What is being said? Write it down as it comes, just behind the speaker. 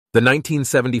The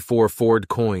 1974 Ford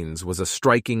Coins was a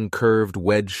striking curved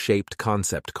wedge-shaped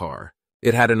concept car.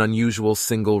 It had an unusual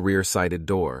single rear-sided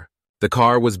door. The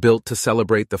car was built to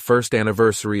celebrate the first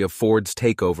anniversary of Ford's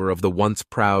takeover of the once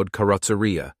proud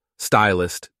Carrozzeria,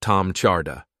 stylist Tom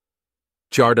Tjaarda.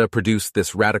 Tjaarda produced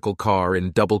this radical car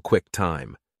in double-quick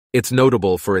time. It's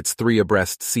notable for its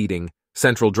three-abreast seating,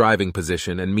 central driving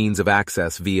position, and means of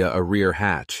access via a rear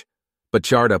hatch. But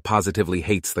Tjaarda positively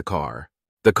hates the car.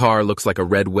 The car looks like a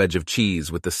red wedge of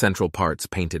cheese with the central parts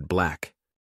painted black.